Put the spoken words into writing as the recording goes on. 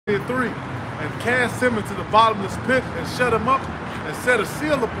3, and cast him into the bottomless pit and shut him up and set a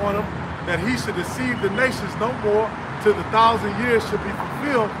seal upon him that he should deceive the nations no more till the 1,000 years should be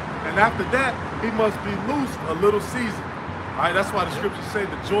fulfilled. And after that, he must be loosed a little season. All right, that's why the scriptures say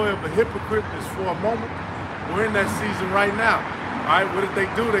the joy of a hypocrite is for a moment. We're in that season right now. All right, what did they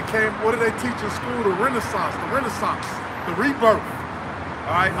do? What did they teach in school? The Renaissance, the rebirth.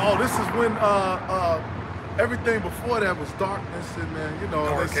 All right, this is when everything before that was darkness, and then, you know,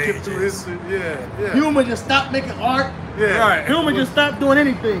 Dark they skipped through history. Yeah. Human just stopped making art. Yeah. Right. Human just stopped doing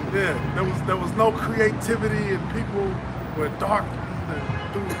anything. Yeah, there was no creativity, and people were dark.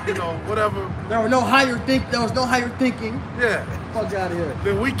 You know, whatever. There was no higher thinking. Yeah. Fuck out of here.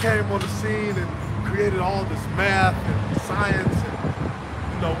 Then we came on the scene and created all this math and science,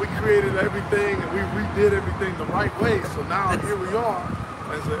 and, you know, we created everything and we redid everything the right way. So now here we are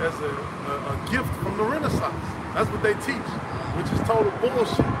as a gift from the Renaissance. That's what they teach, which is total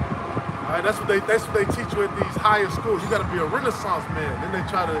bullshit. All right, that's what they teach you at these higher schools. You got to be a Renaissance man. Then they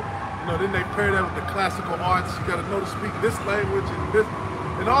try to, you know, then they pair that with the classical arts. You got to know to speak this language and this.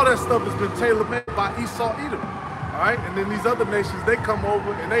 And all that stuff has been tailor-made by Esau, Edom, all right? And then these other nations, they come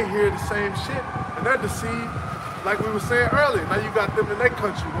over and they hear the same shit, and they're deceived, like we were saying earlier. Now you got them in their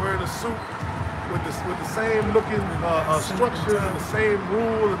country wearing a suit with the same looking structure and the same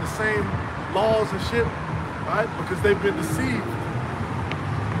rule and the same laws and shit, all right? Because they've been deceived.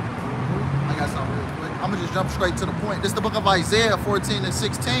 I got something real quick. I'm gonna just jump straight to the point. This is the book of Isaiah 14 and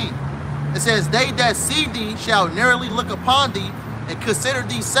 16. It says, "They that see thee shall narrowly look upon thee, and consider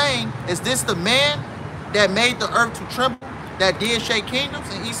thee, saying, is this the man that made the earth to tremble, that did shake kingdoms?"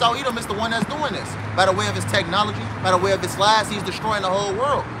 And Esau Edom is the one that's doing this. By the way of his technology, by the way of his lies, he's destroying the whole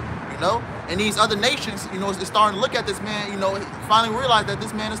world, you know? And these other nations, you know, is starting to look at this man, you know, finally realize that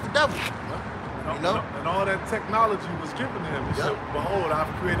this man is the devil. You know? And all that technology was given to him. He said, behold,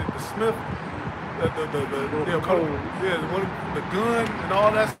 I've created the smith, the gun and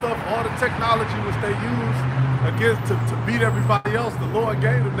all that stuff, all the technology which they used against to beat everybody else. The Lord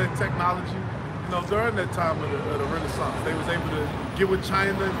gave them that technology, you know, during that time of the Renaissance. They was able to get with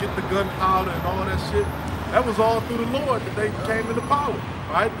China and get the gunpowder and all that shit. That was all through the Lord that they came into power.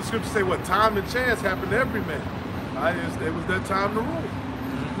 All right, the scriptures say what time and chance happened to every man. All right, it was their time to rule.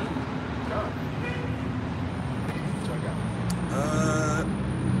 God.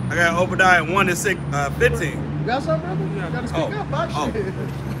 I got Obadiah 1 and 15. You got something, brother? You gotta speak up, box shit. You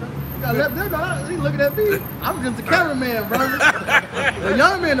gotta let them know. He's looking at me. I'm just a cameraman, brother. The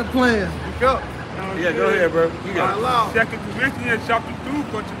young men are playing. Go. Yeah, go ahead, bro. You got it. 2 Corinthians chapter 2,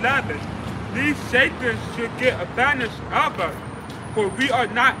 verse 11. These Satans should get advantage of us, for we are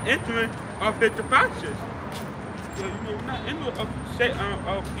not entering of his devices. So, you know, we're not entering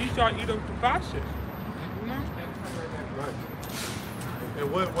of Esau Edom's devices. You know? Right. And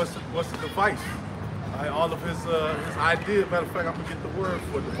what's the device? All of his ideas. Matter of fact, I'm gonna get the word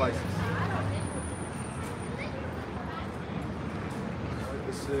for devices.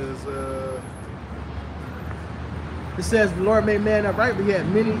 This is It says the Lord made man upright, but he had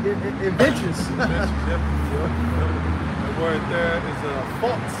many inventions. Yep. The word there is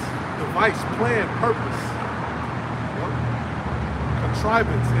thoughts, device, plan, purpose,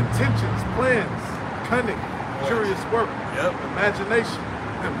 contrivance, intentions, plans, cunning, curious work, imagination,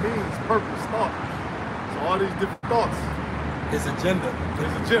 that means purpose, thought. So all these different thoughts. His agenda.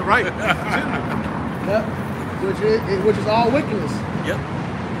 Right. His agenda. Yep. Which is all wickedness. Yep.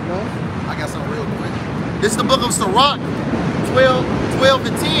 You know? I got something real quick. This is the book of Sirach 12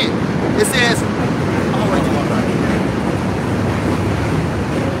 and 10. It says,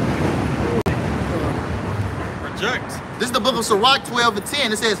 this is the book of Sirach 12 and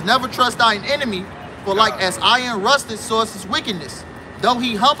 10. It says, never trust thine enemy, for like as iron rusted, so is his wickedness. Though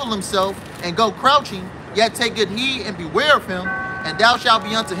he humble himself and go crouching, yet take good heed and beware of him. And thou shalt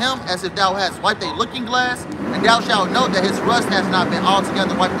be unto him as if thou hadst wiped a looking glass, and thou shalt know that his rust has not been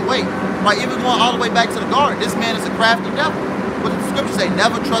altogether wiped away. Right, even going all the way back to the garden, this man is a crafty devil. What the scripture say,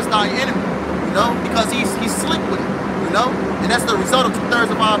 never trust thy enemy, you know, because he's slick with it, you know, and that's the result of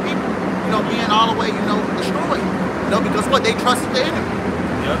 2/3 of our people, you know, being all the way, you know, destroyed, you know, because what, they trusted the enemy.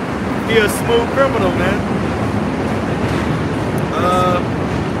 Yep. He a smooth criminal, man.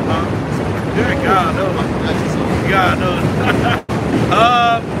 God knows. God knows.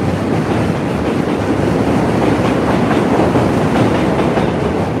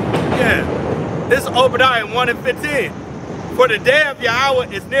 This is Obadiah 1 and 15. For the day of Yahweh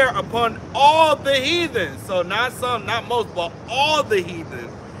is near upon all the heathen. So not some, not most, but all the heathen.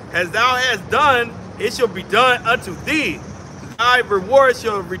 As thou hast done, it shall be done unto thee. Thy reward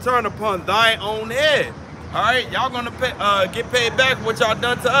shall return upon thy own head. All right, y'all gonna get paid back for what y'all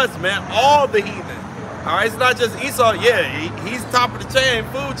done to us, man. All the heathen. All right, it's not just Esau. Yeah, he's top of the chain,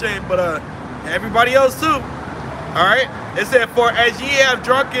 food chain, but everybody else too. All right. It said, "For as ye have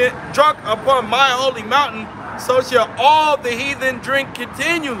drunk upon my holy mountain, so shall all the heathen drink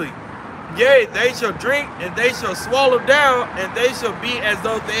continually. Yea, they shall drink, and they shall swallow down, and they shall be as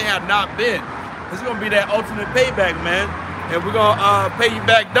though they had not been." It's gonna be that ultimate payback, man. And we're gonna pay you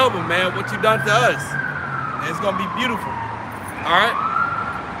back double, man, what you done to us. And it's gonna be beautiful. All right.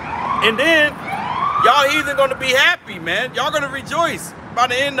 And then y'all heathen gonna be happy, man. Y'all gonna rejoice by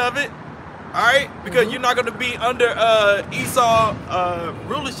the end of it. All right, because you're not gonna be under Esau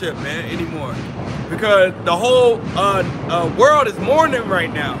rulership, man, anymore. Because the whole world is mourning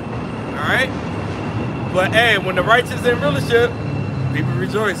right now. All right, but hey, when the righteous in rulership, people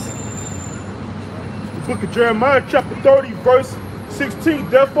rejoice. The book of Jeremiah, chapter 30, verse 16.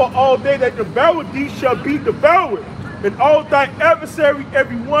 Therefore, all they that devour thee shall be devoured, and all thy adversary,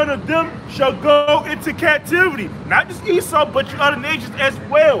 every one of them, shall go into captivity. Not just Esau, but your other nations as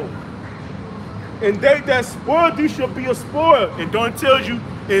well. And they that spoil thee shall be a spoil. And Don tells you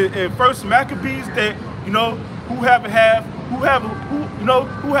in First Maccabees that, you know, who haven't had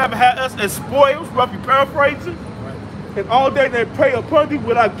us as spoils, roughly paraphrasing. And all they that prey upon thee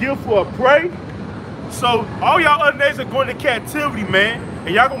will I give for a prey. So all y'all other nations are going to captivity, man.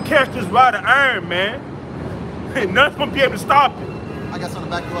 And y'all gonna catch this rod of iron, man. And nothing's gonna be able to stop it. I got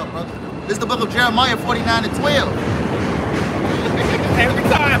something to back you up, brother. This is the book of Jeremiah 49 and 12. Every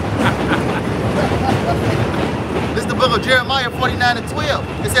time. This is the book of Jeremiah 49 and 12.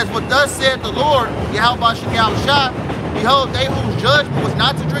 It says, "What thus said the Lord, Yahweh Shah, behold, they whose judgment was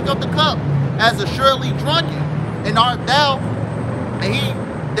not to drink of the cup, as assuredly drunken, and art thou, and he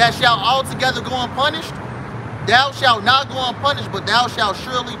that shall altogether go unpunished, thou shalt not go unpunished, but thou shalt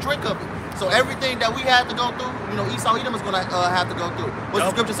surely drink of it." So everything that we had to go through, you know, Esau Edom is going to have to go through. What's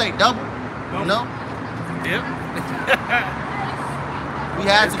the scripture say? Double? You know? Yep. We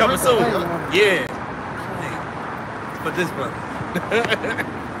had It's to coming drink of soon. it. Yeah. But this brother.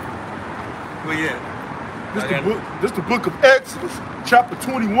 Well, yeah. This the book of Exodus, chapter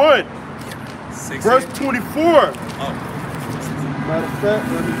 21, 16. verse 24. Oh. Matter of fact.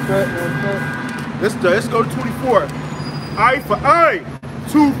 Let's go to 24. Eye for eye,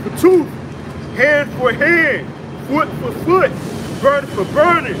 tooth for tooth, hand for hand, foot for foot, burden for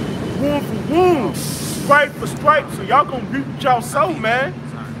burden, wound for wound, stripe for stripe. So y'all gonna reap what y'all sow, man.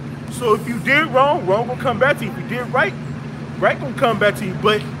 So if you did wrong, wrong gonna come back to you. If you did right, right gonna come back to you.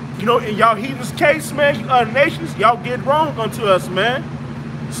 But you know, in y'all heathens case, man, you other nations, y'all did wrong unto us, man.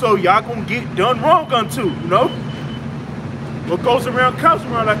 So y'all gonna get done wrong unto, you know? What goes around comes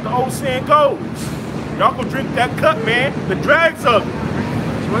around, like the old saying goes. Y'all gonna drink that cup, man, the dregs of it.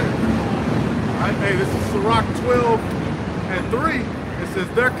 That's right. All right, hey, this is Sirach 12 and 3. It says,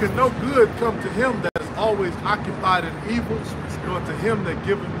 "There can no good come to him that is always occupied in evil, nor to him that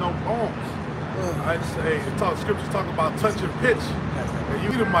giveth no alms." All right, so, hey, scriptures talk about touch and pitch. And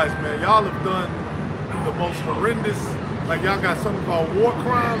you Edomites, man, y'all have done the most horrendous, like y'all got something called war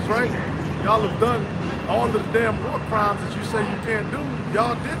crimes, right? Y'all have done all of the damn war crimes that you say you can't do.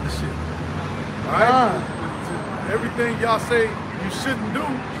 Y'all did the shit. All right? Everything y'all say you shouldn't do,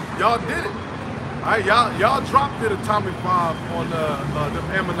 y'all did it. All right, y'all dropped the atomic bomb on them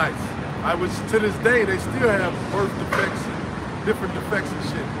Ammonites. All right, which to this day they still have birth defects and different defects and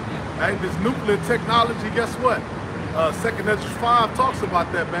shit. All right, this nuclear technology, guess what? 2nd Ezra 5 talks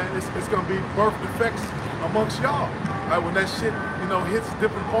about that, man. It's gonna be birth defects amongst y'all. All right, when that shit, you know, hits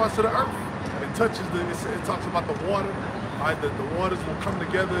different parts of the earth, it touches it talks about the water. All right, the waters will come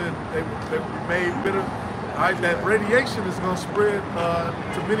together and they will be made bitter. All right, that radiation is gonna spread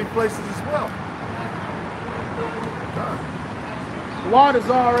to many places as well. The water's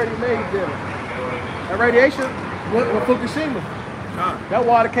already made bitter. That radiation went with Fukushima. That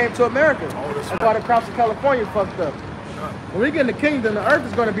water came to America. Oh, that's That right. water across California fucked up. When we get in the kingdom, the earth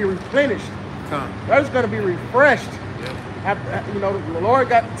is going to be replenished. The earth is going to be refreshed. After, you know, the Lord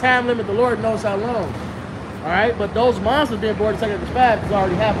got the time limit. The Lord knows how long. All right, but those monsters being born in 2nd Ezra 5 is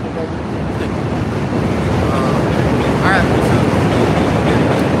already happening. Those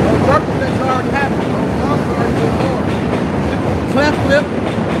purple things are already happening. Those monsters are already being born. Cleft lip,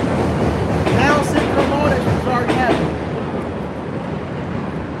 down syndrome, all that shit is already happening.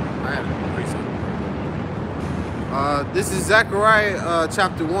 This is Zechariah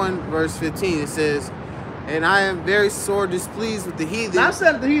chapter 1, verse 15. It says, "And I am very sore displeased with the heathen." Now, I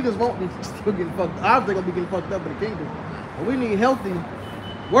said that the heathens won't be still getting fucked up. I don't think they'll be getting fucked up in the kingdom. But we need healthy,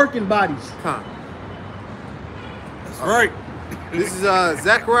 working bodies. Come. That's right. This is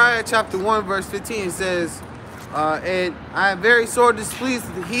Zechariah chapter 1, verse 15. It says, and I am very sore displeased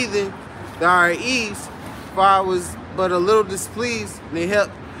with the heathen that are at ease, for I was but a little displeased, and they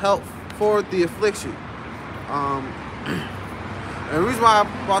helped forward the affliction. And the reason why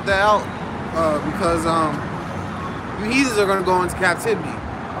I brought that out, because you heathens are going to go into captivity.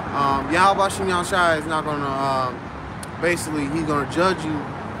 Yahweh Shem Yahushua is not going to, basically, he's going to judge you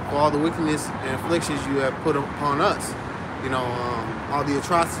for all the wickedness and afflictions you have put upon us. You know, all the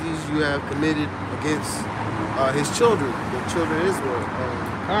atrocities you have committed against his children, the children of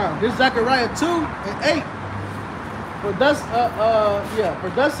Israel. This is Zechariah 2 and 8. For thus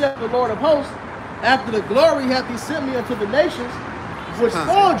saith the Lord of hosts, after the glory hath he sent me unto the nations, which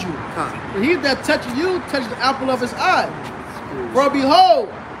spoiled you. For he that toucheth you touched the apple of his eye. For behold,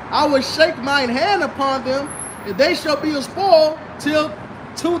 I will shake mine hand upon them, and they shall be a spoil till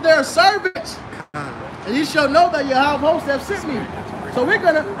to their servants. And you shall know that Yahweh of hosts have sent me. So we're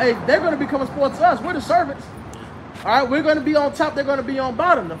gonna, they're gonna become a spoil to us. We're the servants. All right, we're gonna be on top. They're gonna be on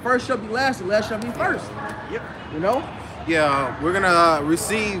bottom. The first shall be last, the last shall be first. Yep. You know. Yeah, we're gonna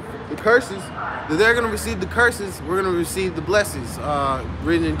receive the curses. They're gonna receive the curses. We're gonna receive the blessings.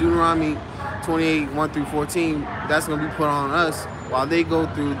 Written in Deuteronomy 28, 1 through 14. That's gonna be put on us while they go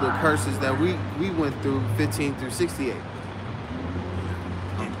through the curses that we went through, 15 through 68.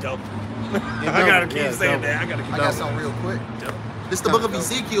 Dope. I gotta keep saying that. I got something real quick. This is the book of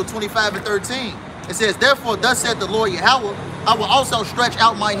Ezekiel 25 and 13. It says, therefore, thus said the Lord Yahweh, I will also stretch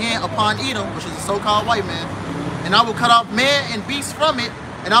out my hand upon Edom, which is a so-called white man, and I will cut off man and beast from it,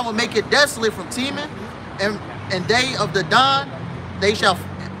 and I will make it desolate from Teman, and day of the dawn, they shall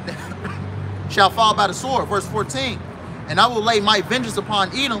fall by the sword. Verse 14. And I will lay my vengeance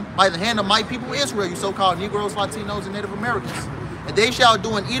upon Edom by the hand of my people Israel, you so-called Negroes, Latinos, and Native Americans. And they shall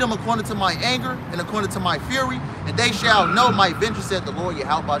do in Edom according to my anger and according to my fury, and they shall know my vengeance, said the Lord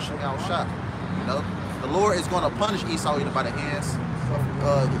Yahweh Shem Yahushua. You know, the Lord is going to punish Esau Edom by the hands.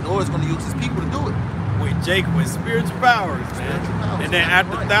 The Lord is going to use his people to do it. With Jacob with spiritual powers, man. And then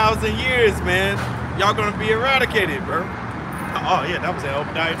after 1,000 years, man, y'all gonna be eradicated, bro. Oh yeah, that was an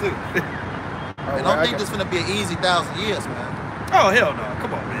Obadiah too. And don't think this is gonna be an easy 1,000 years, man. Oh hell no,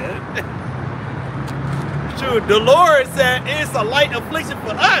 come on, man. Shoot, the Lord said it's a light affliction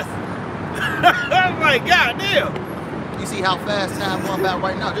for us. I'm like, God damn. You see how fast time going by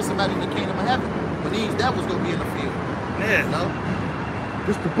right now. Just imagine the kingdom of heaven when these devils gonna be in the field. Yeah. You know?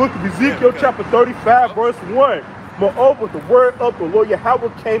 This is the book of Ezekiel, chapter 35, verse 1. Moreover, the word of the Lord Yahweh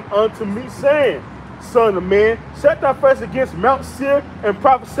came unto me, saying, Son of man, set thy face against Mount Seir and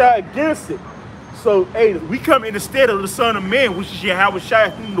prophesy against it. So, hey, we come in the stead of the Son of Man, which is Yahweh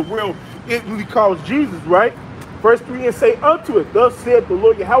Shai, whom the world ignorantly calls Jesus, right? Verse 3, and say unto it, thus said the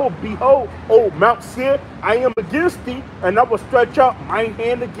Lord Yahweh, behold, O Mount Seir, I am against thee, and I will stretch out my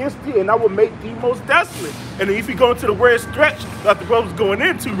hand against thee, and I will make thee most desolate. And if you go into the word stretch, that the brother's going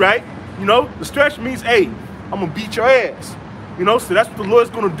into, right? You know, the stretch means, hey, I'm going to beat your ass. You know, so that's what the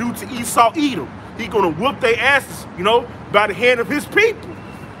Lord's going to do to Esau Edom. He's going to whoop their asses, you know, by the hand of his people.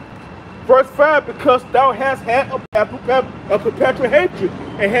 Verse 5, because thou hast had a perpetual hatred,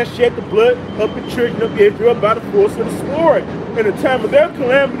 and hast shed the blood of the children of Israel by the force of the sword. In the time of their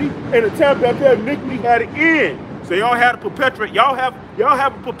calamity, and the time that their iniquity had an end. So y'all had a perpetual, y'all have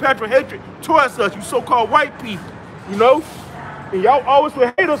a perpetual hatred towards us, you so-called white people, you know? And y'all always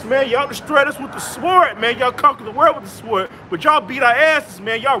would hate us, man. Y'all destroyed us with the sword, man. Y'all conquered the world with the sword. But y'all beat our asses,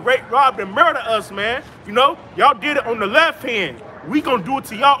 man. Y'all raped, robbed, and murdered us, man. You know? Y'all did it on the left hand. We gonna do it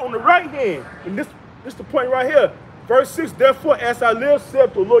to y'all on the right hand. And this the point right here. Verse 6, therefore, as I live,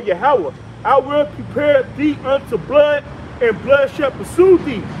 saith the Lord Yahweh, I will prepare thee unto blood, and blood shall pursue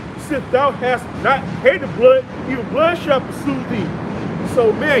thee. Since thou hast not hated blood, even blood shall pursue thee.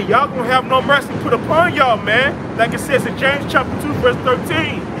 So, man, y'all gonna have no mercy put upon y'all, man. Like it says in James chapter 2, verse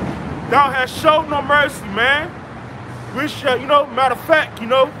 13. Thou hast showed no mercy, man. Which shall, you know, matter of fact, you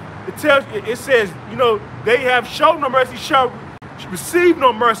know, it says, you know, they have showed no mercy, shall receive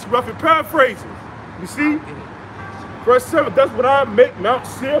no mercy, roughly paraphrasing. You see? Verse 7, thus would I make Mount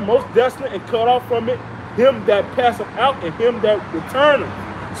Seir most desolate and cut off from it him that passeth out and him that returneth.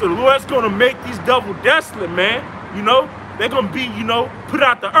 So the Lord's going to make these devils desolate, man. You know? They're going to be, you know, put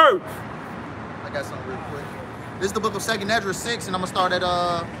out the earth. I got something real quick. This is the book of 2nd Ezra 6, and I'm going to start at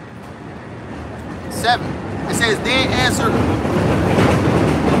 7. It says, Then answered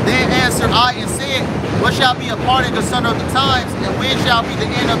I and said, what shall be a parting asunder of the times, and when shall be the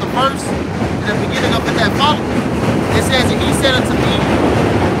end of the verse, and the beginning of it that followeth? It says, and he said unto me,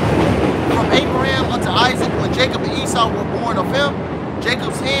 from Abraham unto Isaac, when Jacob and Esau were born of him,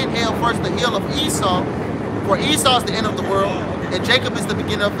 Jacob's hand held first the heel of Esau, For Esau's the end of the world, and Jacob is the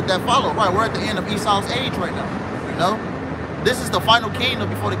beginning of that follow. Right, we're at the end of Esau's age right now. You know, this is the final kingdom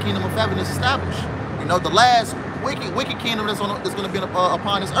before the kingdom of heaven is established. You know, the last wicked kingdom that's going to be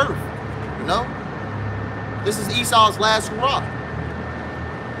upon this earth. You know, this is Esau's last hurrah.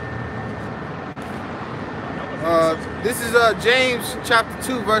 This is James chapter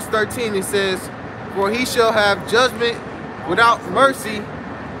 2 verse 13. It says, "For he shall have judgment without mercy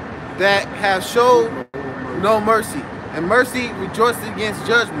that have showed no mercy, and mercy rejoices against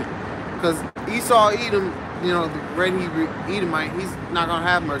judgment." Because Esau, Edom, you know, the great Hebrew Edomite, he's not gonna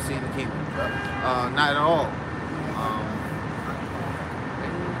have mercy in the kingdom, not at all.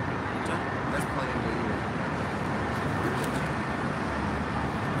 That's playing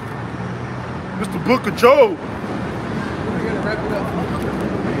It's the book of Job.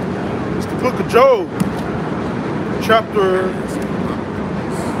 It's the book of Job, chapter.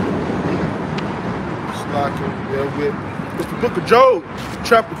 It's the book of Job,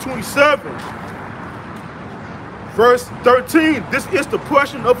 chapter 27, verse 13. This is the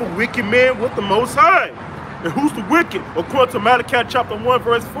portion of a wicked man with the Most High. And who's the wicked? According to Malachi chapter 1,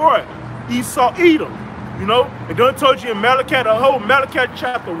 verse 4, Esau, Edom. You know, and then I told you in Malachi, the whole Malachi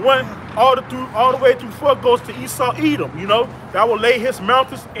chapter 1, all the way through 4 goes to Esau, Edom. You know, that will lay his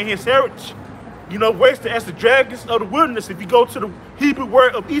mountains and his heritage, you know, wasted as the dragons of the wilderness. If you go to the Hebrew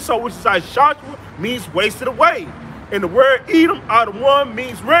word of Esau, which is Joshua, means wasted away. And the word Edom, out of one,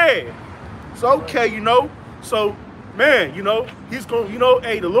 means red. So, okay, you know, so, man, you know, he's going to, you know,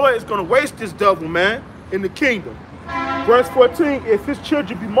 hey, the Lord is going to waste this devil, man, in the kingdom. Verse 14, if his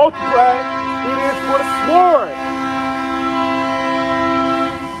children be multiplied, it is for the sword.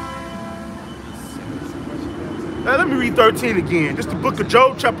 Now, let me read 13 again. This is the book of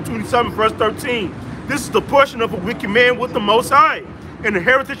Job, chapter 27, verse 13. This is the portion of a wicked man with the Most High, and the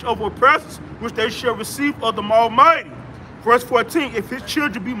heritage of oppressors, which they shall receive of the Almighty. Verse 14, if his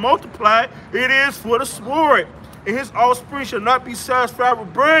children be multiplied, it is for the sword, and his offspring shall not be satisfied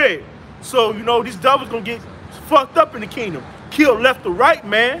with bread. So, you know, these devils going to get fucked up in the kingdom, killed left or right,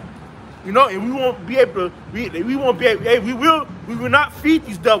 man. You know, and we won't be able to, we won't be able, hey, we will not feed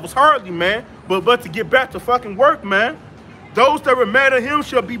these devils hardly, man, but to get back to fucking work, man. Those that remain of him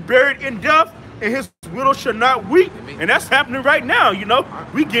shall be buried in death, and his widow shall not weep. And that's happening right now, you know.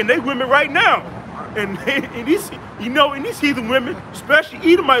 We getting they women right now. And these, you know, and these heathen women, especially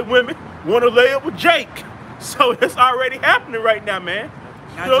Edomite women, want to lay up with Jake. So it's already happening right now, man.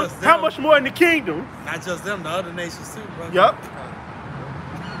 Not You know, just them. how much more in the kingdom? Not just them, the other nations too, bro. Yup.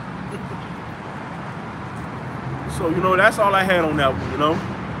 So, you know, that's all I had on that one, you know.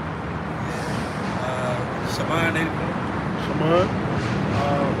 Shaman, anything? Shaman.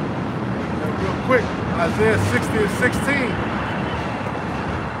 Real quick, Isaiah 60 and 16.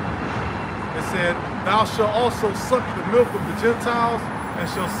 It said, "Thou shalt also suck the milk of the Gentiles, and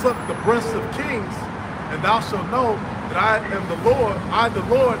shalt suck the breasts of kings, and thou shalt know that I am the Lord. I, the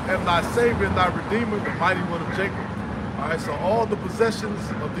Lord, am thy Savior and thy Redeemer, the mighty one of Jacob." All right, so all the possessions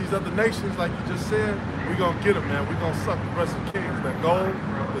of these other nations, like you just said, we're going to get them, man. We're going to suck the breasts of kings, the gold,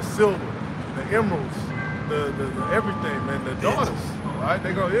 the silver, the emeralds, the everything, man, the daughters. All right,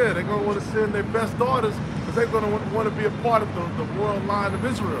 they're going to want to send their best daughters because they're going to want to be a part of the royal line of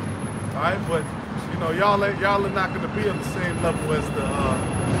Israel. All right, but, you know, y'all are not going to be on the same level as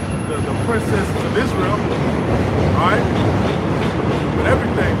the princesses of Israel. All right? But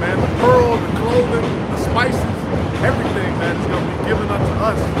everything, man, the pearl, the clothing, the spices, everything, man, is going to be given unto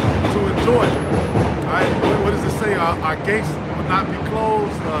us to enjoy. All right? What does it say? Our gates will not be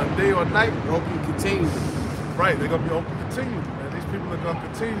closed day or night. open continually. Right, they're going to be open continually, man. These people are going to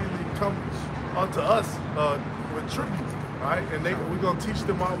continually come unto us with tribute. All right? And we're going to teach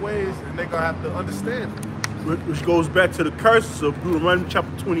them our ways, and they're going to have to understand it. Which goes back to the curses of Deuteronomy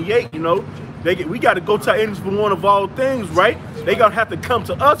chapter 28, you know. We got to go to our enemies for one of all things, right? They got to have to come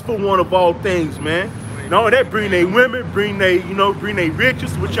to us for one of all things, man. Not only that, bring their women, bring their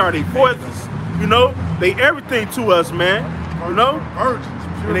riches, which are their forces, you know. They everything to us, man, you know. Virgins.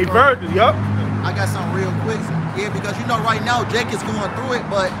 And they virgins, yup. I got something real quick. Yeah, because you know right now Jake is going through it,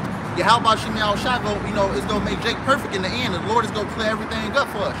 but yeah, how about Shimei Al-Shai, you know, it's gonna make Jake perfect in the end. The Lord is gonna clear everything up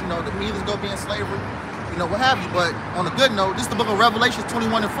for us. You know, the heathens gonna be in slavery, you know, what have you. But on a good note, this is the book of Revelation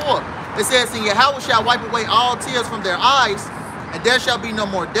 21 and 4. It says, "And Yahweh shall wipe away all tears from their eyes, and there shall be no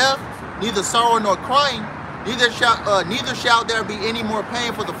more death, neither sorrow nor crying, neither shall there be any more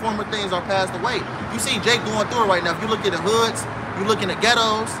pain, for the former things are passed away." You see Jake going through it right now. If you look at the hoods, you look in the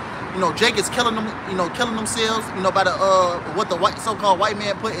ghettos, you know, Jake is killing them, you know, killing themselves, you know, by the what the so-called white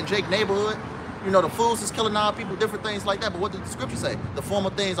man put in Jake's neighborhood. you know, the fools is killing our people, different things like that. But what did the scripture say? The former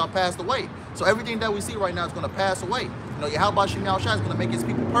things are passed away. So everything that we see right now is going to pass away. You know, Yahweh Shem Yahushua is going to make his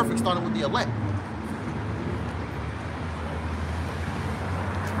people perfect, starting with the elect.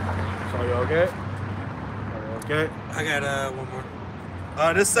 So you okay? Okay. I got one more.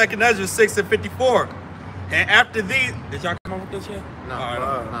 This 2nd Ezra 6 and 54. And after these, did y'all come up with this yet? No,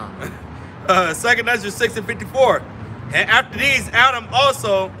 no. 2nd Ezra 6 and 54. And after these, Adam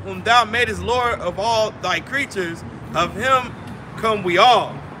also, whom thou madest Lord of all thy creatures, of him come we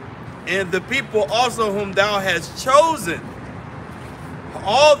all, and the people also whom thou hast chosen.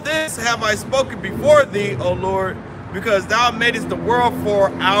 All this have I spoken before thee, O Lord, because thou madest the world for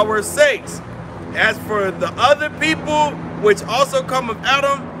our sakes. As for the other people, which also come of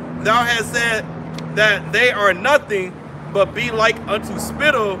Adam, thou hast said that they are nothing, but be like unto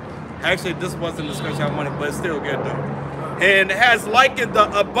spittle. Actually, this wasn't the scripture I wanted, but it's still good though. And has likened the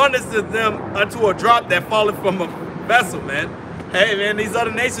abundance of them unto a drop that falleth from a vessel, man. Hey, man, these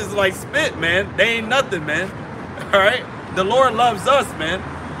other nations are like spit, man. They ain't nothing, man. All right? The Lord loves us, man.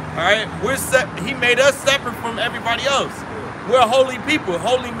 All right? He made us separate from everybody else. We're holy people.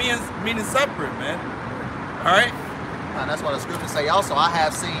 Holy meaning separate, man. All right? And that's what the scriptures say. Also, I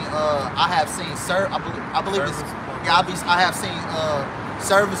have seen I have seen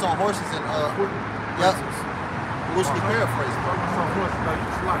service on horses and loosely paraphrased.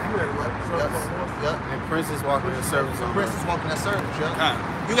 Yep. And princes walking in service on Princes walking that service,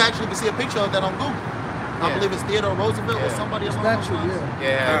 yeah. You actually can see a picture of that on Google. I believe it's Theodore Roosevelt or somebody else. Statue,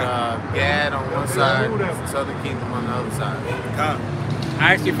 Yeah, Gad on one side, Southern Kingdom on the other side.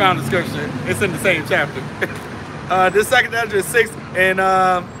 I actually found the scripture. It's in the same chapter. This 2nd Ezra 6 and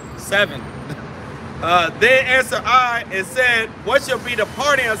 7. Then answered I and said, what shall be the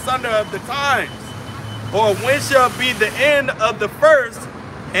parting asunder of the times? Or when shall be the end of the first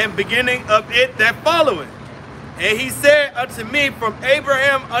and beginning of it that followeth? And he said unto me, from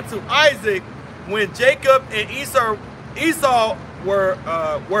Abraham unto Isaac, when Jacob and Esau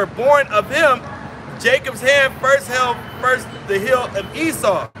were born of him, Jacob's hand first held the heel of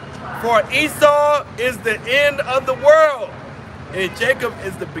Esau. For Esau is the end of the world, and Jacob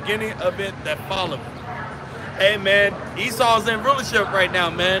is the beginning of it that followeth. Hey, man, Esau's in rulership right now,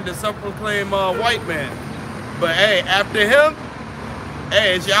 man, the self-proclaimed white man. But, hey, after him,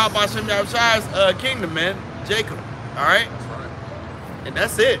 hey, it's Yahweh Shem Yahushua's kingdom, man, Jacob, all right? And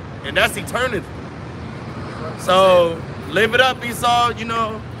that's it, and that's eternity. So, live it up, Esau, you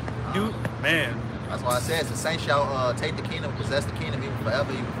know, man. That's why I said, the saints shall take the kingdom, possess the kingdom even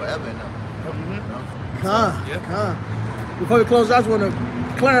forever and ever. Before we close, I just want to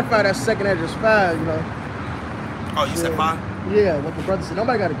clarify that 2nd Ezra 5, you know. Oh, you said 5? Yeah, what the brother said.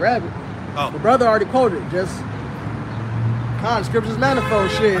 Nobody got to grab it. Oh. The brother already quoted it. Just scriptures manifold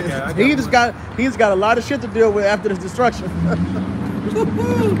shit. He just got a lot of shit to deal with after this destruction.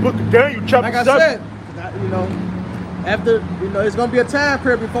 Book of Daniel, chapter like I 7. said, you know, after, you know, it's gonna be a time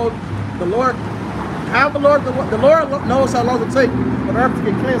period before the Lord, the Lord knows how long it takes for the earth to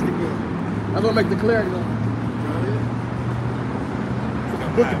get cleansed again. I'm gonna make the clarity.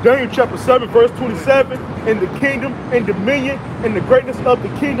 Book of Daniel, chapter 7, verse 27. And the kingdom and dominion and the greatness of the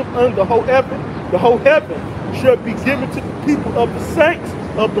kingdom under the whole heaven shall be given to the people of the saints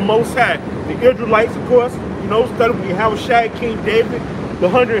of the Most High. The Israelites, of course, you know, started with Yahushua, King David, the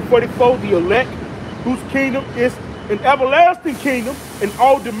 144, the elect, whose kingdom is an everlasting kingdom, and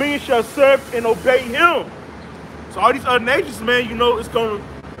all dominion shall serve and obey him. So all these other nations, man, you know, it's gonna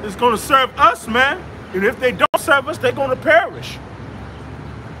serve us, man. And if they don't serve us, they're gonna perish.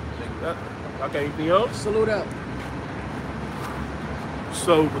 Okay, anything else? Salute out.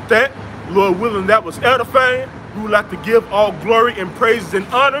 So with that, Lord willing, that was edifying. We would like to give all glory and praises and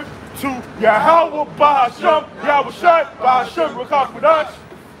honor to Yahweh Bahasham, Yahushua, Bahasham Rakakudash.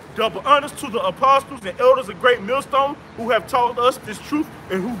 Double honors to the apostles and elders of Great Millstone who have taught us this truth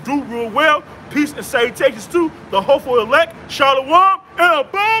and who do real well. Peace and salutations to the hopeful elect, Shalom, and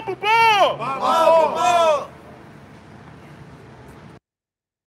Abba.